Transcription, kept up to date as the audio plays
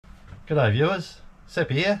G'day viewers, Sep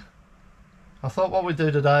here. I thought what we'd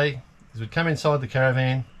do today is we'd come inside the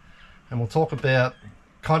caravan and we'll talk about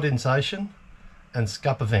condensation and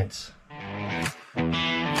scupper vents.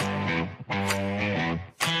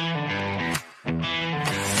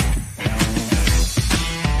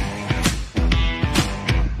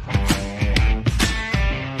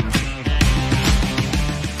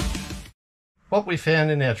 What we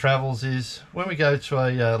found in our travels is when we go to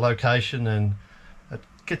a location and it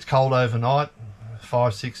gets cold overnight,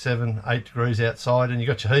 5, 6, 7, 8 degrees outside, and you've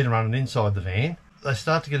got your heater running inside the van, they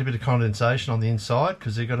start to get a bit of condensation on the inside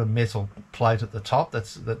because they've got a metal plate at the top.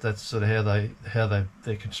 That's sort of how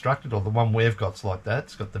they're constructed, or the one we've got's like that.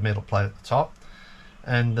 It's got the metal plate at the top,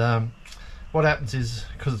 and what happens is,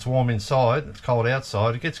 because it's warm inside, it's cold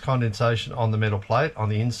outside, it gets condensation on the metal plate on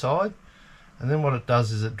the inside, and then what it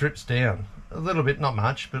does is it drips down a little bit, not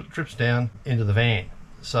much, but it drips down into the van.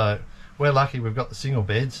 So we're lucky we've got the single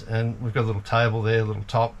beds and we've got a little table there, a little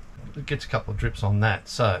top. It gets a couple of drips on that.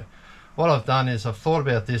 So what I've done is I've thought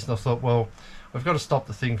about this and I thought, well, we've got to stop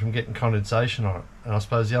the thing from getting condensation on it. And I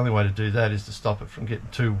suppose the only way to do that is to stop it from getting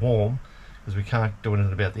too warm, because we can't do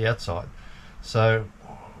anything about the outside. So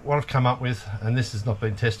what I've come up with, and this has not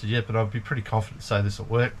been tested yet, but I'd be pretty confident to say this will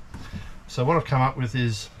work. So what I've come up with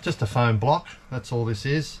is just a foam block. That's all this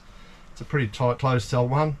is. It's a pretty tight closed cell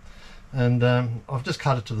one, and I've just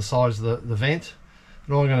cut it to the size of the vent,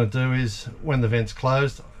 and all I'm going to do is, when the vent's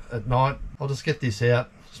closed at night, I'll just get this out,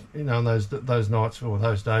 you know, on those nights or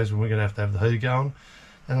those days when we're going to have the heater going,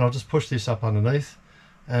 and I'll just push this up underneath,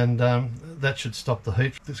 and that should stop the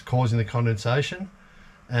heat that's causing the condensation,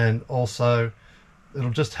 and also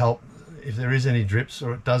it'll just help if there is any drips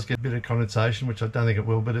or it does get a bit of condensation, which I don't think it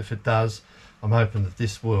will, but if it does, I'm hoping that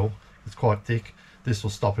this will. It's quite thick. This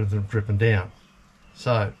will stop it from dripping down.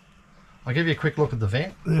 So I'll give you a quick look at the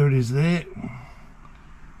vent. There it is there. You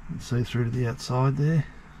can see through to the outside there.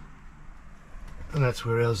 And that's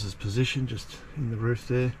where ours is positioned, just in the roof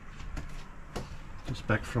there. Just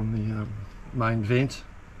back from the main vent.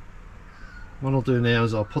 What I'll do now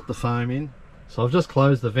is I'll put the foam in. So I've just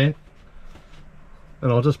closed the vent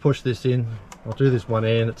and I'll just push this in. I'll do this one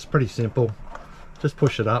hand, it's pretty simple. Just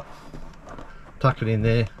push it up, tuck it in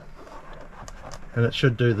there, and it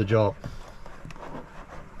should do the job.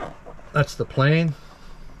 That's the plan.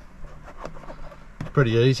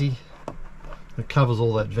 Pretty easy. It covers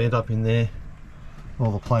all that vent up in there, all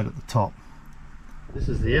the plate at the top. This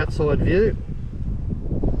is the outside view.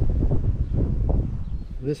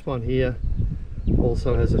 This one here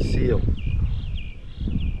also has a seal,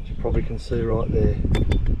 which you probably can see right there.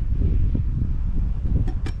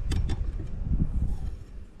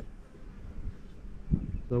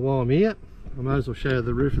 So while I'm here, I might as well show you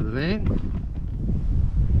the roof of the van.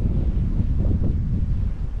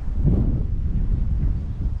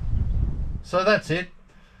 So that's it.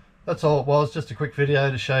 That's all it was, just a quick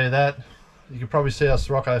video to show you that. You can probably see our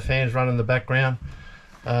Scupper fans running in the background.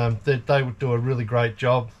 They would do a really great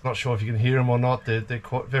job. Not sure if you can hear them or not. They're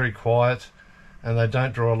very quiet and they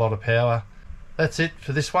don't draw a lot of power. That's it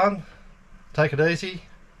for this one. Take it easy.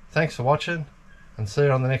 Thanks for watching and see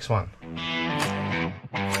you on the next one.